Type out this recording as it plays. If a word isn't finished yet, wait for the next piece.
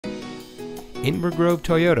Inver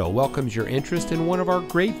Toyota welcomes your interest in one of our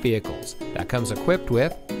great vehicles that comes equipped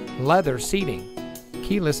with leather seating,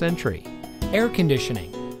 keyless entry, air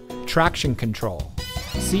conditioning, traction control,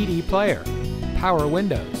 CD player, power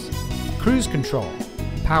windows, cruise control,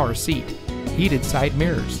 power seat, heated side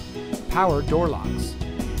mirrors, power door locks,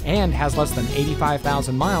 and has less than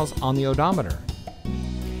 85,000 miles on the odometer.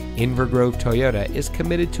 Inver Toyota is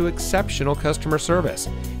committed to exceptional customer service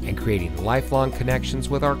and creating lifelong connections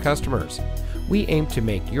with our customers. We aim to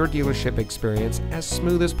make your dealership experience as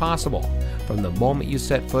smooth as possible, from the moment you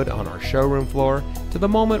set foot on our showroom floor to the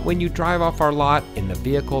moment when you drive off our lot in the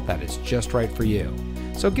vehicle that is just right for you.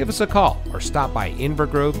 So give us a call or stop by Inver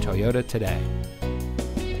Toyota today.